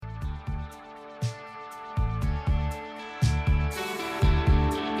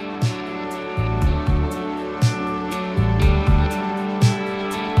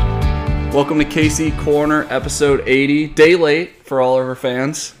Welcome to KC Corner, episode 80. Day late for all of our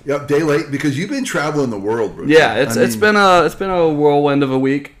fans. Yep, day late because you've been traveling the world, bro. Yeah, it's been a whirlwind of a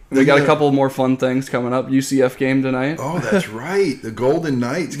week. We got a couple more fun things coming up. UCF game tonight. Oh, that's right. The Golden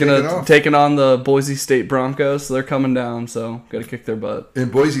Knights taking on the Boise State Broncos. So they're coming down, so got to kick their butt. In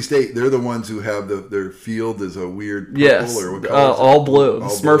Boise State, they're the ones who have their field is a weird purple or what color all blue. All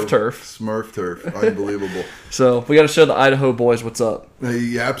Smurf blue. turf. Smurf turf. Unbelievable. So we got to show the Idaho boys what's up.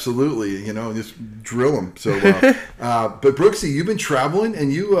 Yeah, absolutely. Just drill them. So, but Brooksy, you've been traveling,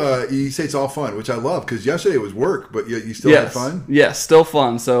 and you say it's all fun, which I love because yesterday was work, but you still had fun. Yes, still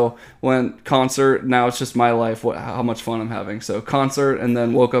fun. So went concert. Now it's just my life. How much fun I'm having. So concert, and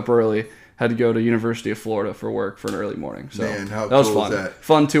then woke up early. Had to go to University of Florida for work for an early morning. So man, how that was cool fun. Was that?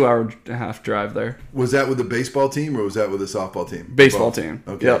 Fun 2.5 drive there. Was that with the baseball team or was that with the softball team? Baseball team.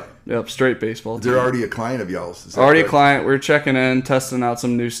 Okay. Yep. Straight baseball team. They're already a client of y'all's. Already a client. We're checking in, testing out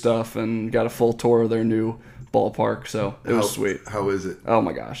some new stuff, and got a full tour of their new ballpark. So it was sweet. How is it? Oh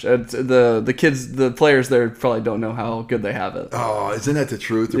my gosh, the kids, the players there probably don't know how good they have it. Oh, isn't that the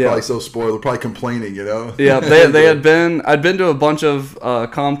truth? They're probably so spoiled. They're probably complaining, Yeah, I'd been to a bunch of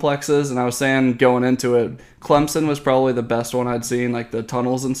complexes, and I was saying going into it, Clemson was probably the best one I'd seen, like the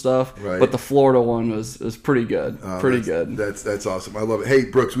tunnels and stuff. Right. But the Florida one was pretty good. Good. That's awesome. I love it. Hey,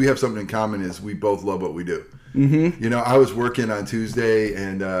 Brooks, we have something in common is we both love what we do. Mm-hmm. I was working on Tuesday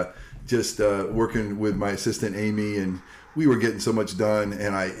and just working with my assistant Amy, and we were getting so much done.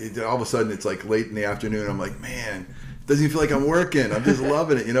 And all of a sudden, it's like late in the afternoon. I'm like, man, it doesn't even feel like I'm working. I'm just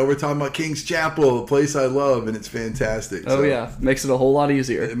loving it. We're talking about King's Chapel, a place I love, and it's fantastic. Oh, yeah. Makes it a whole lot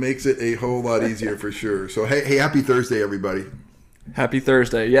easier. It makes it a whole lot easier for sure. So, hey, happy Thursday, everybody. Happy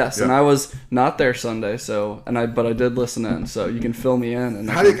Thursday, yes. Yep. And I was not there Sunday, but I did listen in, so you can fill me in. And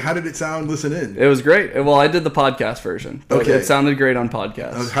how did it sound? Listen in. It was great. Well, I did the podcast version. But okay. It sounded great on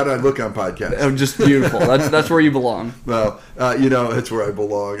podcast. How did I look on podcast? Oh, just beautiful. That's where you belong. Well, that's where I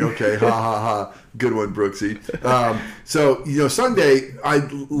belong. Okay, ha ha ha. Good one, Brooksy. So Sunday, I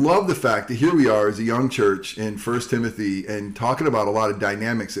love the fact that here we are as a young church in 1 Timothy and talking about a lot of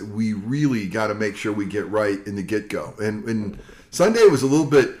dynamics that we really got to make sure we get right in the get-go. And Sunday was a little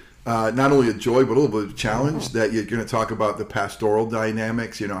bit, not only a joy, but a little bit of a challenge that you're going to talk about the pastoral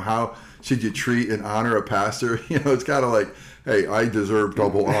dynamics. How should you treat and honor a pastor? It's kind of like, hey, I deserve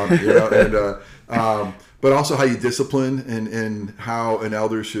double honor, and but also how you discipline and how an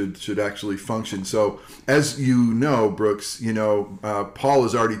elder should actually function. So as you know, Brooks, Paul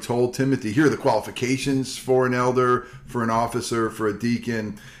has already told Timothy, here are the qualifications for an elder, for an officer, for a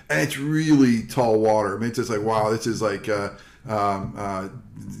deacon, and it's really tall water. I mean, it's just like, wow, this is like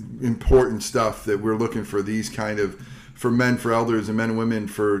important stuff that we're looking for these kind of, for men, for elders, and men and women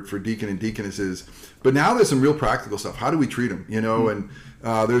for deacon and deaconesses. But now there's some real practical stuff. How do we treat them? And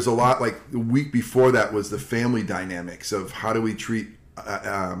there's a lot, like the week before that was the family dynamics of how do we treat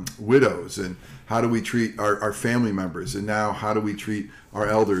widows, and how do we treat our family members, and now how do we treat our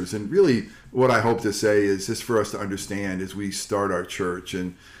elders. And really what I hope to say is just for us to understand as we start our church,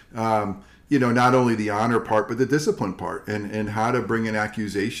 and not only the honor part, but the discipline part, and how to bring an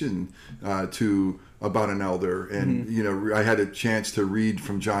accusation about an elder. And, I had a chance to read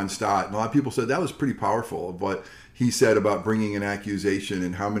from John Stott, and a lot of people said that was pretty powerful of what he said about bringing an accusation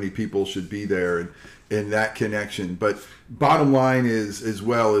and how many people should be there and that connection. But bottom line is, as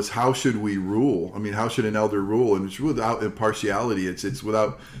well, is how should we rule? I mean, how should an elder rule? And it's without impartiality. It's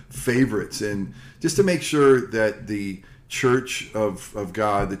without favorites. And just to make sure that the church of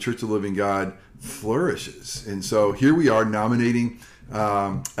God, the church of the living God, flourishes. And so here we are nominating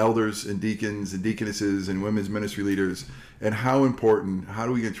elders and deacons and deaconesses and women's ministry leaders, and how are we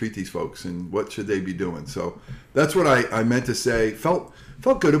going to treat these folks, and what should they be doing? So that's what I meant to say. Felt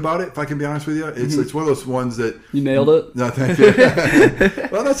good about it, if I can be honest with you. It's one of those ones that you nailed it. No, thank you.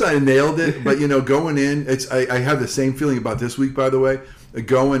 Well, that's not I nailed it, but going in, I have the same feeling about this week. By the way,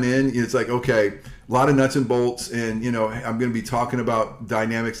 going in, it's like, okay, a lot of nuts and bolts, and I'm going to be talking about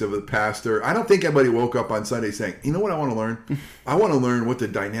dynamics of a pastor. I don't think anybody woke up on Sunday saying, you know what I want to learn? I want to learn what the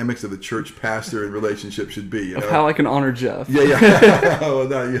dynamics of the church pastor and relationship should be. Of how I can honor Jeff. Yeah. Oh,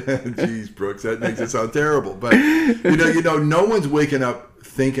 no, Jeez, Brooks, that makes it sound terrible. But no one's waking up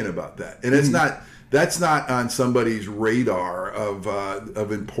thinking about that, and that's not on somebody's radar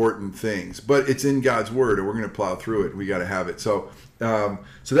of important things. But it's in God's word, and we're going to plow through it. We got to have it. So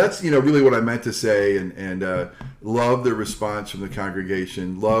that's really what I meant to say, and love the response from the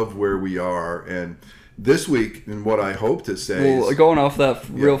congregation, love where we are, and this week, and what I hope to say is, going off that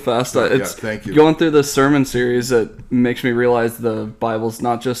real fast, thank you. Going through this sermon series, that makes me realize the Bible's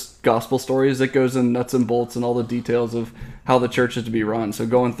not just gospel stories. It goes in nuts and bolts and all the details of how the church is to be run. So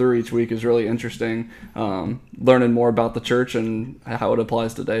going through each week is really interesting, learning more about the church and how it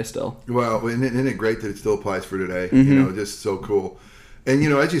applies today still. Well, isn't it great that it still applies for today? You know, just so cool. And, you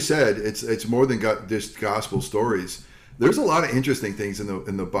know, as you said, it's more than just gospel stories. There's a lot of interesting things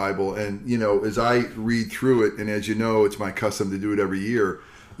in the Bible. And, you know, as I read through it, and as you know, it's my custom to do it every year,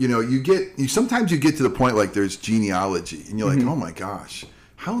 you know, sometimes you get to the point like there's genealogy and you're like, oh my gosh,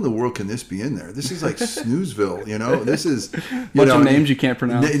 how in the world can this be in there? This is like Snoozeville, you know, this is bunch of names you can't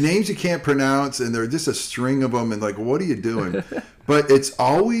pronounce. Names you can't pronounce. And they're just a string of them. And like, what are you doing? But it's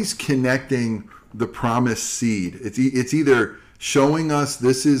always connecting the promised seed. It's either showing us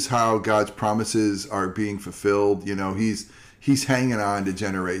this is how God's promises are being fulfilled. You know, he's hanging on to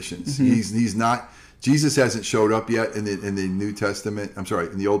generations. He's not, Jesus hasn't showed up yet in the New Testament. I'm sorry,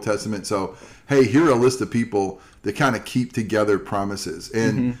 in the Old Testament. So, hey, here are a list of people that kind of keep together promises.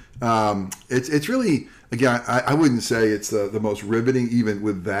 And it's really, again, I wouldn't say it's the most riveting even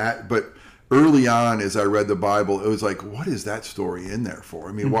with that, but early on as I read the Bible, it was like, what is that story in there for?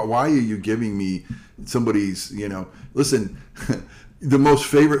 I mean, why are you giving me somebody's, you know, listen, the most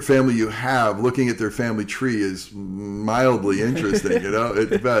favorite family you have, looking at their family tree is mildly interesting, you know, at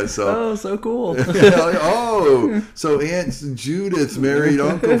the best. So, oh, so cool. Oh, so Aunt Judith married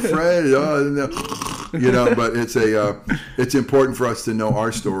Uncle Fred. Oh, you know, but it's important for us to know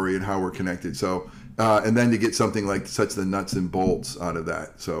our story and how we're connected. So, and then to get something like such the nuts and bolts out of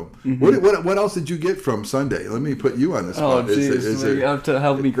that. So, what else did you get from Sunday? Let me put you on the spot. Oh, geez, you have to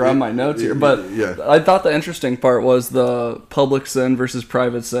help me grab my notes here. But yeah. I thought the interesting part was the public sin versus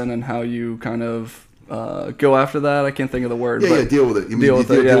private sin and how you kind of go after that. I can't think of the word. Yeah, deal with it. You deal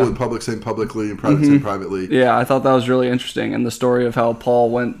with public sin publicly and private sin privately. Yeah, I thought that was really interesting. And the story of how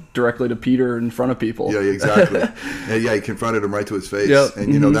Paul went directly to Peter in front of people. Yeah, exactly. Yeah, he confronted him right to his face. Yep.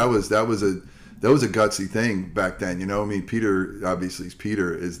 And, you know, that was a gutsy thing back then, you know. I mean, Peter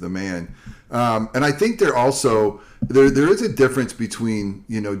is the man, and I think there is a difference between,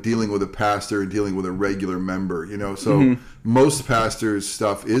 you know, dealing with a pastor and dealing with a regular member, you know. So most pastors'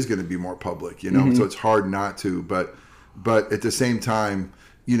 stuff is going to be more public, you know, so it's hard not to. But at the same time,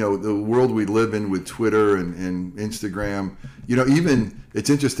 you know, the world we live in with Twitter and Instagram, you know, even it's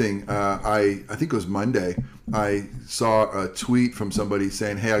interesting. I think it was Monday. I saw a tweet from somebody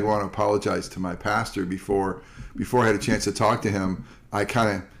saying, "Hey, I want to apologize to my pastor before I had a chance to talk to him. I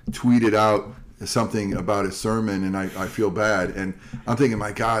kind of tweeted out something about his sermon, and I feel bad." And I'm thinking,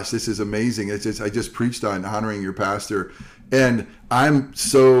 my gosh, this is amazing. I just preached on honoring your pastor. And I'm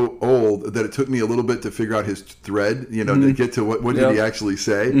so old that it took me a little bit to figure out his thread, you know, to get to what did he actually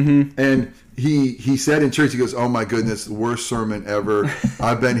say. And he said in church, he goes, "Oh my goodness, worst sermon ever.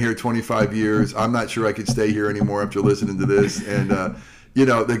 I've been here 25 years. I'm not sure I could stay here anymore after listening to this." And, you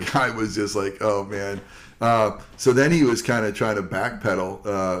know, the guy was just like, oh man. So then he was kind of trying to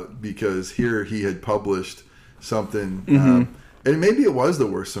backpedal because here he had published something, and maybe it was the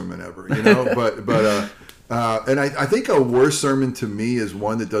worst sermon ever, you know, and I think a worse sermon to me is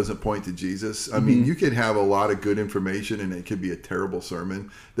one that doesn't point to Jesus. I mean, you could have a lot of good information and it could be a terrible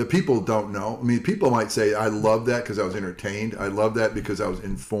sermon that people don't know. I mean, people might say, I love that because I was entertained. I love that because I was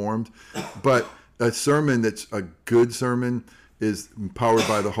informed. But a sermon that's a good sermon is empowered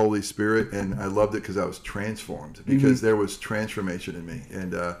by the Holy Spirit. And I loved it because I was transformed, because there was transformation in me.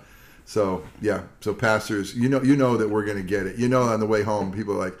 And so pastors, you know that we're going to get it. You know, on the way home,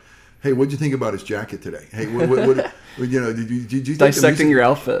 people are like, "Hey, what'd you think about his jacket today? Hey, what you know, did you dissecting your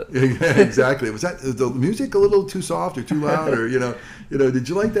outfit?" Yeah, exactly. Was the music a little too soft or too loud, or you know, did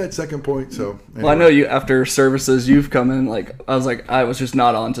you like that second point? So, anyway. Well, I know you after services, you've come in like I was just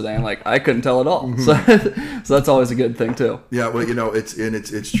not on today. I'm like, I couldn't tell at all. So that's always a good thing too. Yeah, well, you know,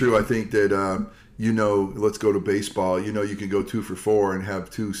 it's true. I think that you know, let's go to baseball. You know, you can go 2 for 4 and have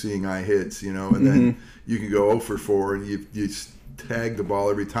 2 seeing eye hits. You know, and then you can go 0 for 4 and you tag the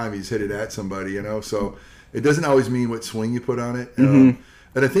ball every time he's hit it at somebody, you know. So it doesn't always mean what swing you put on it. And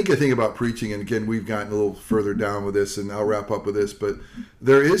I think about preaching, and again, we've gotten a little further down with this, and I'll wrap up with this, but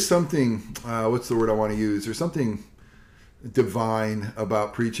there is something, what's the word I want to use? There's something divine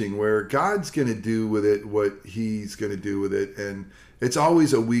about preaching where God's going to do with it what he's going to do with it. And it's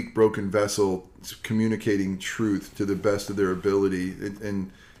always a weak, broken vessel communicating truth to the best of their ability.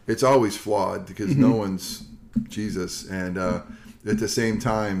 And it's always flawed because no one's Jesus. And at the same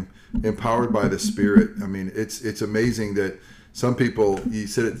time, empowered by the Spirit. I mean, it's amazing that some people, you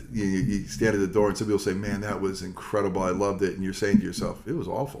stand at the door and some people say, "Man, that was incredible. I loved it." And you're saying to yourself, "It was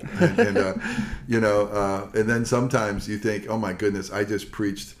awful." And then sometimes you think, "Oh my goodness, I just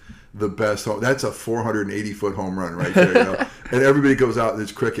preached the best home. That's a 480-foot home run right there. You know? And everybody goes out and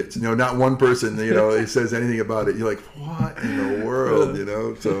there's crickets. You know, not one person, you know, says anything about it. You're like, what in the world, you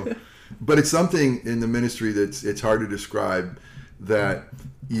know? So, but it's something in the ministry it's hard to describe that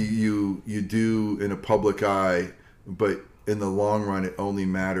you do in a public eye, but in the long run, it only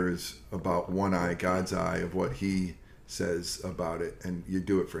matters about one eye, God's eye, of what He says about it, and you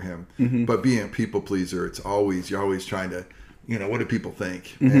do it for Him. Mm-hmm. But being a people pleaser, you're always trying to, you know, what do people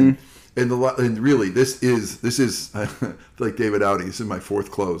think? Mm-hmm. And really, this is like David Audi. This is my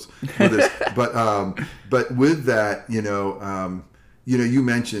fourth close for this. but with that, you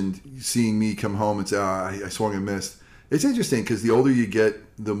mentioned seeing me come home and say, I swung and missed. It's interesting because the older you get,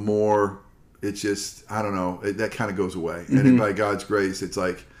 the more it's just, I don't know, that kind of goes away. Mm-hmm. And by God's grace, it's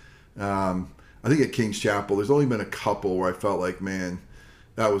like, I think at King's Chapel, there's only been a couple where I felt like, man,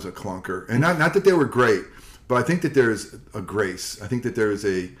 that was a clunker. And not that they were great, but I think that there's a grace. I think that there is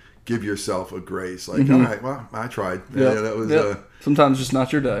a give yourself a grace. Like, all right, well, I tried. Yep. Yeah, that was sometimes just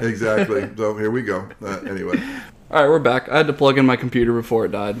not your day. Exactly. So here we go. Anyway. All right, we're back. I had to plug in my computer before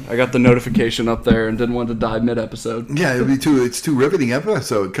it died. I got the notification up there and didn't want to die mid-episode. Yeah, it's too riveting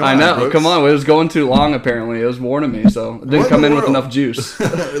episode. Come on. It was going too long, apparently. It was warning me, so it didn't come in with enough juice.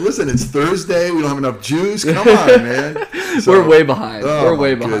 Listen, it's Thursday. We don't have enough juice. Come on, man. So, we're way behind. We're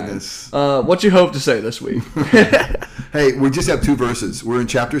way behind. Goodness. What you hope to say this week? Hey, we just have 2 verses. We're in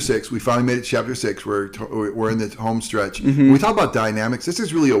chapter 6. We finally made it to chapter 6. We're in the home stretch. Mm-hmm. When we talk about dynamics, this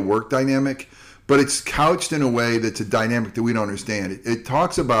is really a work dynamic, but it's couched in a way that's a dynamic that we don't understand. It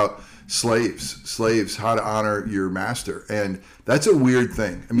talks about slaves, how to honor your master. And that's a weird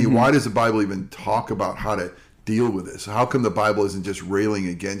thing. I mean, mm-hmm. Why does the Bible even talk about how to deal with this? How come the Bible isn't just railing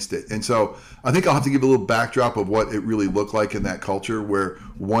against it? And so I think I'll have to give a little backdrop of what it really looked like in that culture where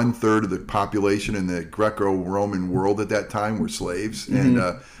 1/3 of the population in the Greco-Roman world at that time were slaves, mm-hmm.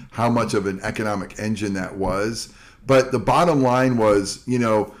 and how much of an economic engine that was. But the bottom line was,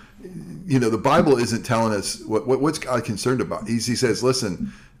 the Bible isn't telling us what's God concerned about. He says,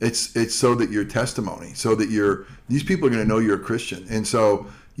 listen, it's so that your testimony, so that these people are going to know you're a Christian. And so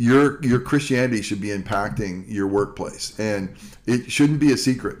your Christianity should be impacting your workplace, and it shouldn't be a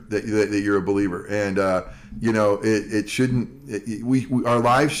secret that you're a believer. And it shouldn't. Our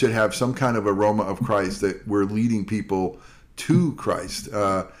lives should have some kind of aroma of Christ, that we're leading people to Christ,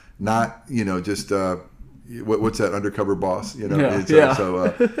 not just what's that, undercover boss? Yeah.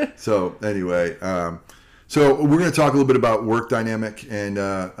 So anyway, so we're going to talk a little bit about work dynamic, and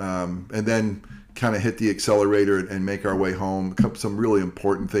then kind of hit the accelerator and make our way home. Some really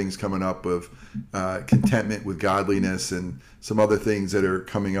important things coming up of contentment with godliness, and some other things that are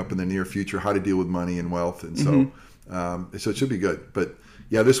coming up in the near future, how to deal with money and wealth. And so, mm-hmm. So it should be good. But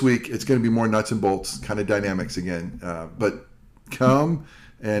yeah, this week it's going to be more nuts and bolts kind of dynamics again. But come.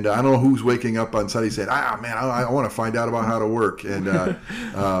 And I don't know who's waking up on Sunday saying, man, I want to find out about how to work. And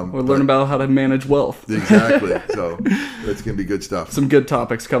or learn about how to manage wealth. Exactly. So that's going to be good stuff. Some good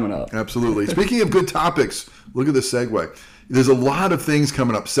topics coming up. Absolutely. Speaking of good topics, look at the segue. There's a lot of things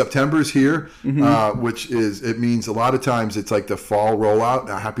coming up. September's here, mm-hmm. It means a lot of times it's like the fall rollout.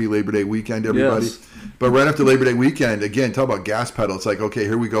 A happy Labor Day weekend, everybody. Yes. But right after Labor Day weekend, again, talk about gas pedal. It's like, okay,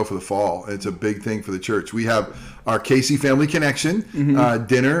 here we go for the fall. It's a big thing for the church. We have our Casey Family Connection mm-hmm.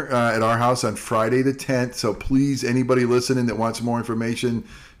 Dinner at our house on Friday the 10th. So please, anybody listening that wants more information,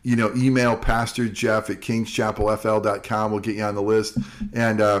 email Pastor Jeff at kingschapelfl.com. We'll get you on the list,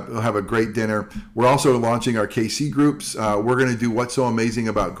 and we'll have a great dinner. We're also launching our KC groups. We're going to do What's So Amazing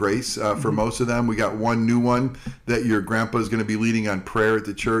About Grace for most of them. We got one new one that your grandpa is going to be leading on prayer at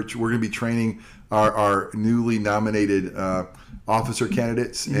the church. We're going to be training our newly nominated officer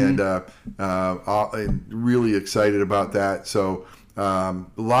candidates, mm-hmm. and really excited about that. So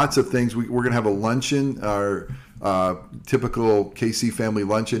lots of things. We're going to have a luncheon, our typical KC family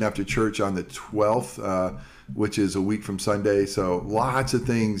luncheon after church on the 12th, which is a week from Sunday. So lots of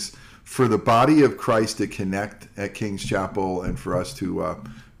things for the body of Christ to connect at King's Chapel, and for us to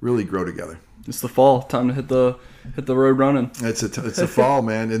really grow together. It's the fall. Time to hit the road running. It's the fall,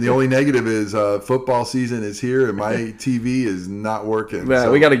 man. And the only negative is football season is here, and my TV is not working. Yeah,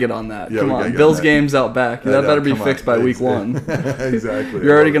 so we got to get on that. Come on. Bills game's out back. That better be fixed by week 1. Exactly.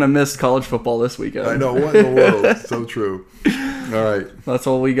 You're already going to miss college football this weekend. I know. What in the world? So true. All right. That's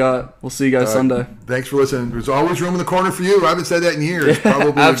all we got. We'll see you guys Sunday. Thanks for listening. There's always room in the corner for you. I haven't said that in years. Probably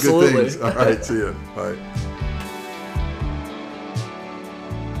a good thing. All right. See you. All right.